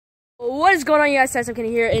What is going on, you guys? I'm Kenny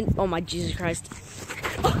here, and oh my Jesus Christ. And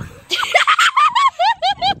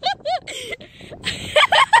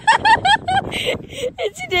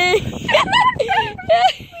today we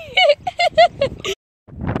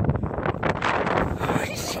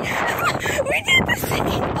did the same.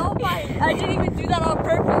 Oh my, I didn't even do that on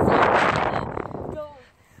purpose. Go.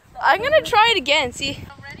 I'm gonna try it again, see?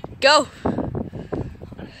 Ready? Go.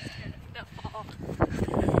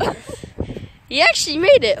 He actually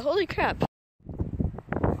made it. Holy crap.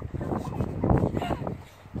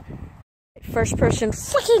 First person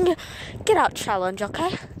freaking get out challenge,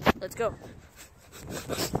 okay? Let's go.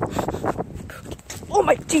 Oh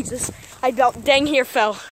my Jesus. I about dang here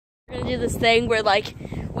fell. We're gonna do this thing where like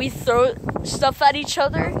we throw stuff at each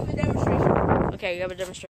other. Okay, you have a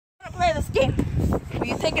demonstration. I'm gonna play this game where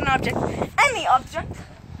you take an object, any object.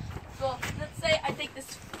 So let's say I take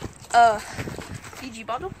this PG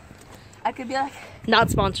bottle. I could be like,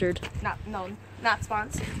 not sponsored. Not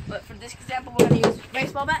sponsored. But for this example, we're gonna use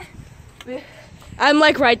baseball bat. I'm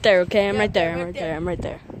like right there, okay? I'm Yeah, right there. right I'm right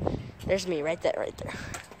there. There's me, right there.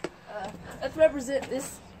 Let's represent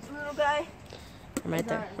this little guy. I'm right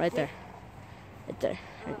there.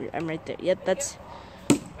 I'm right there. Yep, that's.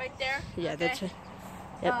 Right there. Yeah, okay. that's right.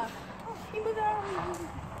 Yep. He moved out.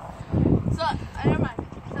 So, never mind.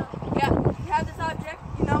 So, yeah, you have this object.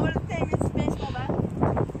 You know what its name is? Baseball bat.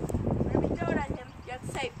 Whenever you throw it at him, you have to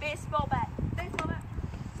say baseball bat. Baseball bat.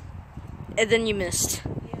 And then you missed.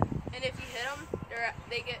 Yeah. And if you hit them,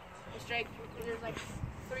 they get a strike. There's like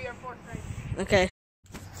 3 or 4 strikes. Okay.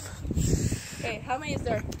 Okay, how many is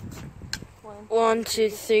there? 1, 2,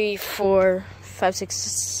 3, 4, 5,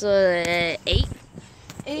 6, 8.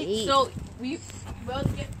 8. So we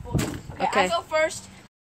both get 4. Okay, I go first.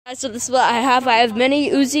 So this is what I have. I have mini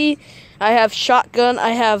Uzi. I have shotgun. I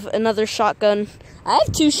have another shotgun. I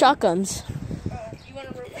have 2 shotguns. You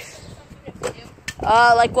want to replace something if you do?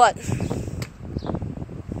 Like what?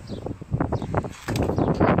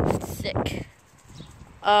 Sick.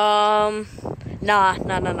 Nah.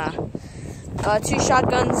 2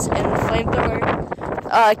 shotguns and a flamethrower.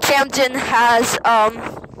 Camden has,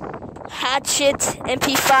 hatchet,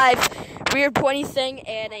 MP5, rear pointy thing,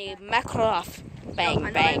 and a Makarov. Bang.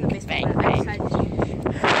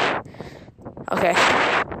 Okay.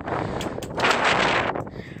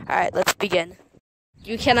 Alright, let's begin.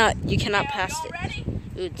 You cannot pass it. Ready?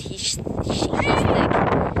 Dude, he's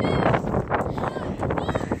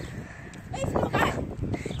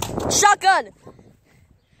shotgun!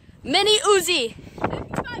 Mini Uzi!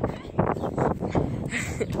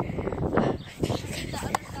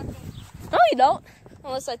 No, you don't.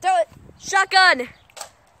 Unless I throw it. Shotgun! This is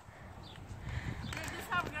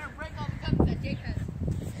how we're gonna break all the guns that Jake has.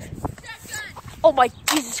 Shotgun! Oh my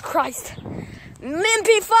Jesus Christ.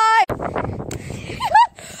 MP5!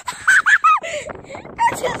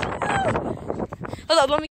 Hold up,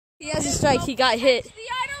 let me. He has a strike, he got hit. The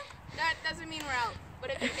item? That doesn't mean we're out.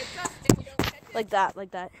 But if it gets us, then we don't catch it. Like that.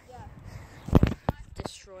 Yeah.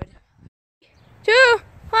 Destroyed. 2,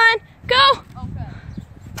 1, go! Okay.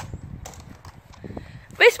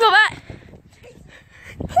 Baseball bat!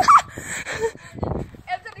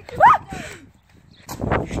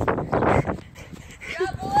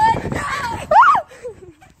 Yeah, boy! Go!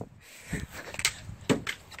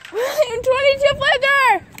 22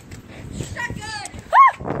 flavor! Shotgun!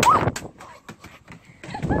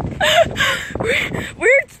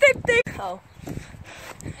 Weird stick thing. Oh.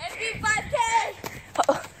 NB5K!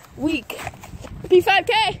 Oh. Weak.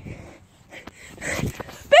 P5K!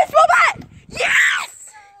 Baseball bat!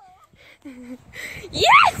 Yes!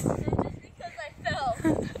 Yes! Just because I fell.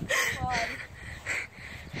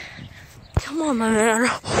 Come on, my man.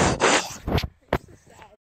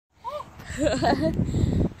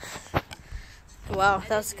 Wow,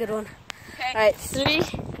 that was a good one. Okay. Alright, 3,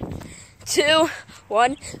 2,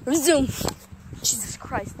 1, resume. Jesus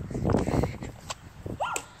Christ.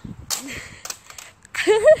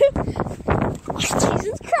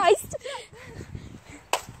 Jesus Christ.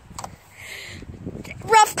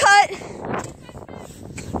 Rough cut.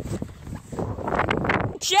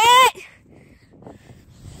 Jet.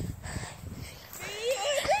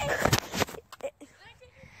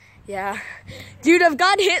 Yeah. Dude, I've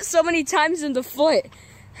gotten hit so many times in the foot.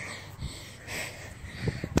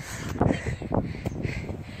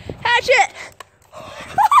 Hatchet!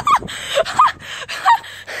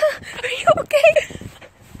 Are you okay?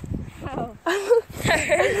 Oh.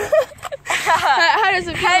 How does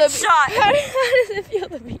it feel? Headshot. How does it feel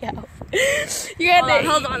to be out? You gotta,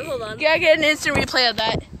 hold on. You gotta get an instant replay of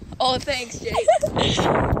that. Oh, thanks, Jake. You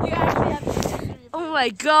actually have to. Oh my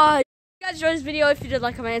God. You guys enjoyed this video. If you did,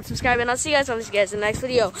 like, comment, and subscribe. And I'll see you guys in the next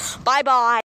video. Bye-bye.